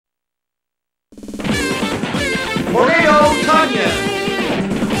Tonion.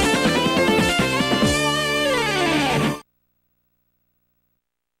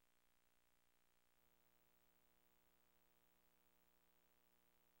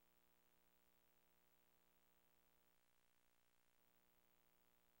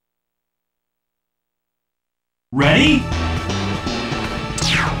 Ready?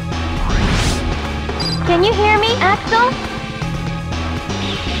 Can you hear me, Axel?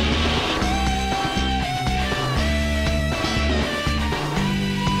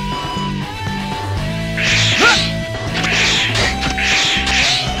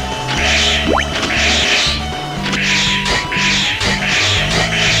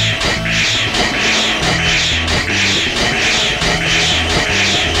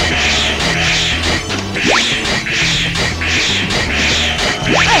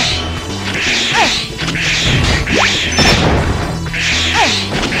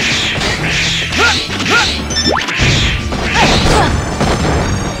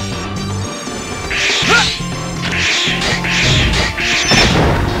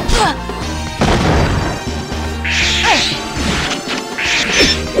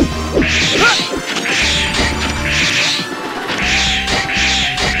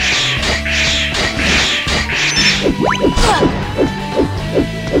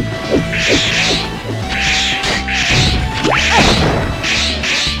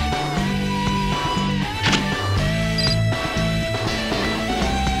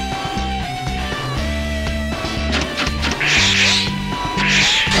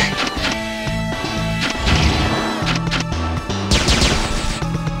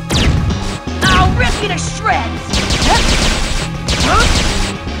 you to shreds!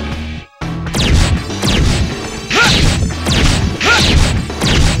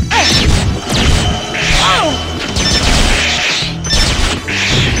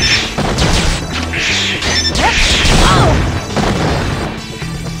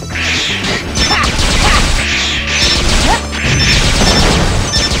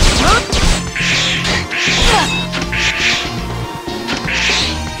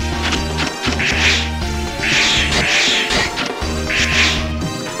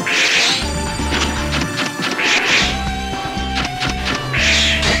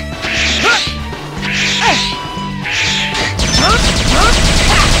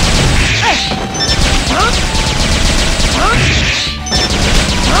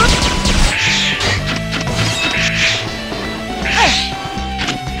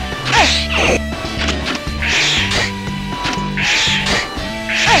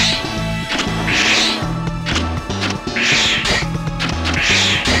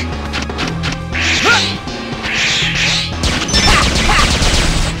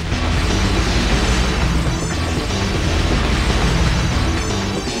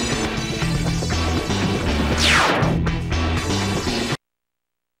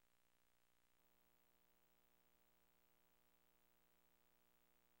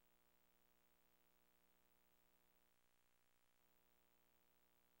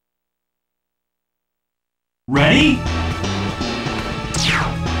 Ready?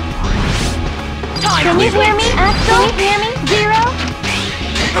 Can you hear me, Axel? Can you hear me, Zero?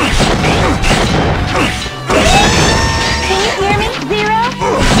 Can you hear me, Zero?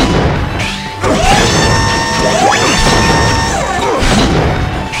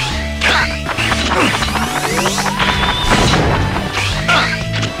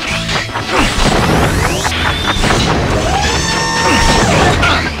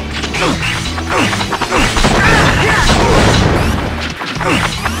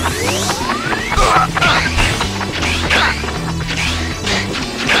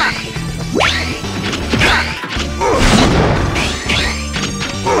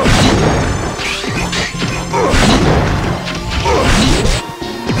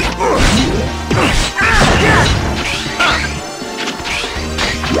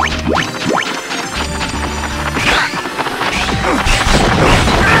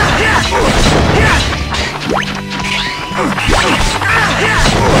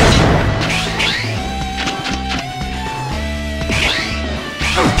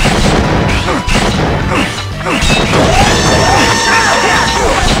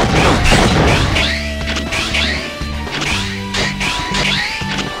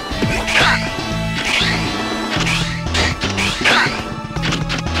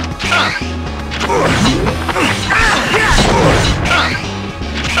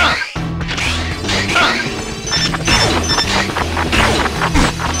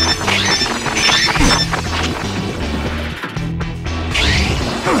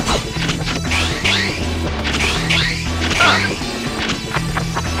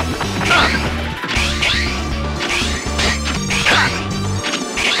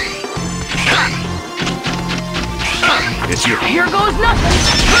 Here goes nothing!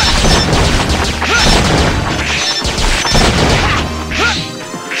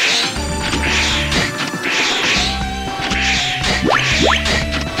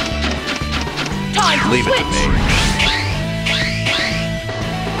 Time to Leave it switch! to me.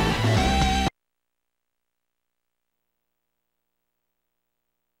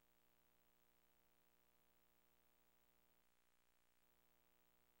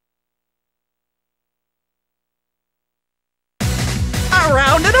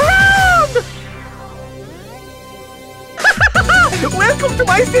 Around and around! Welcome to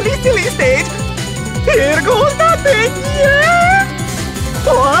my silly stage! Here goes nothing! Yeah!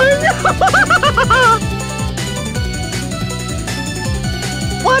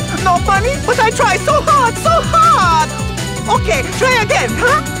 What? No money? But I tried so hard, so hard! Okay, try again,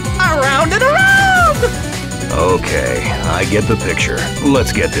 huh? Around and around! Okay, I get the picture.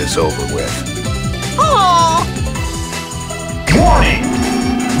 Let's get this over with. Oh! Warning!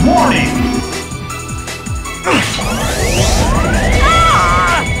 Warning!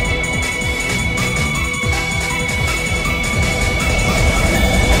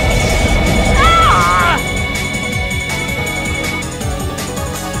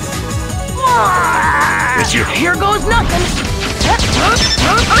 It's your here goes nothing!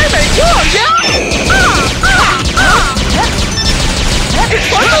 I'm a girl, yeah? It's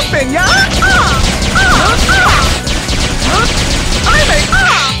fun open, yeah? I'm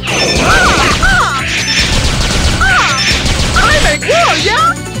a girl, yeah?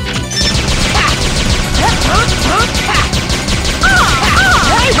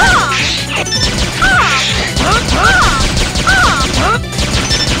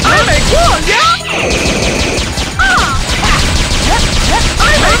 I'm a girl, yeah?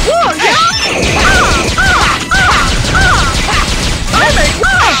 I'm a girl, yeah? I'm a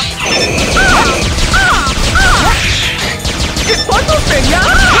girl! It's fun open, yeah?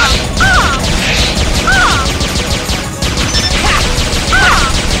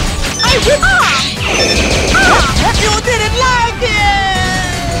 I will. You didn't like it!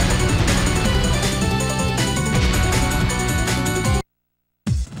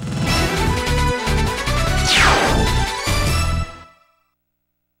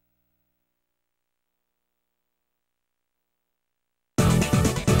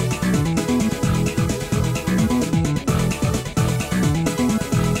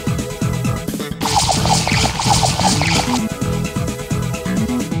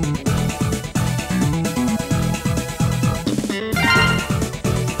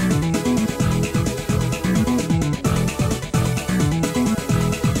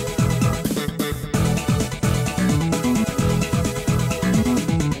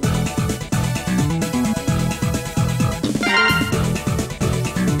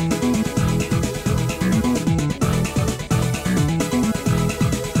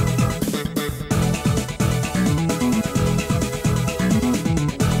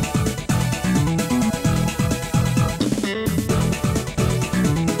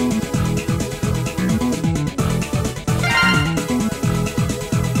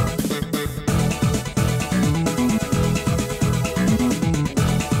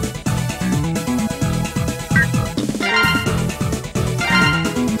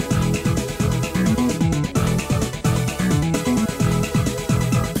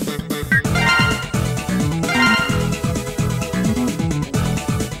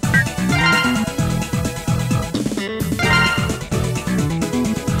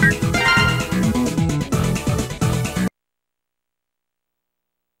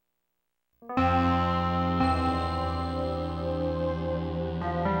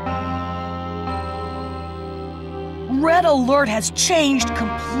 Red Alert has changed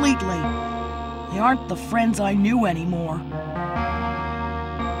completely. They aren't the friends I knew anymore.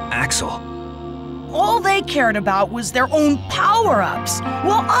 Axel. All they cared about was their own power-ups,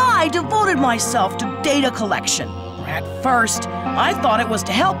 while I devoted myself to data collection. At first, I thought it was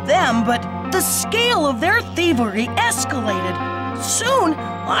to help them, but the scale of their thievery escalated. Soon,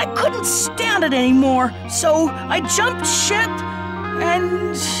 I couldn't stand it anymore, so I jumped ship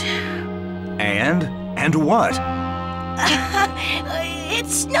and... And what?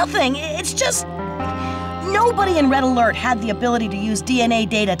 It's nothing. It's just... Nobody in Red Alert had the ability to use DNA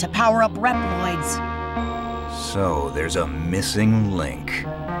data to power up Reploids. So, there's a missing link.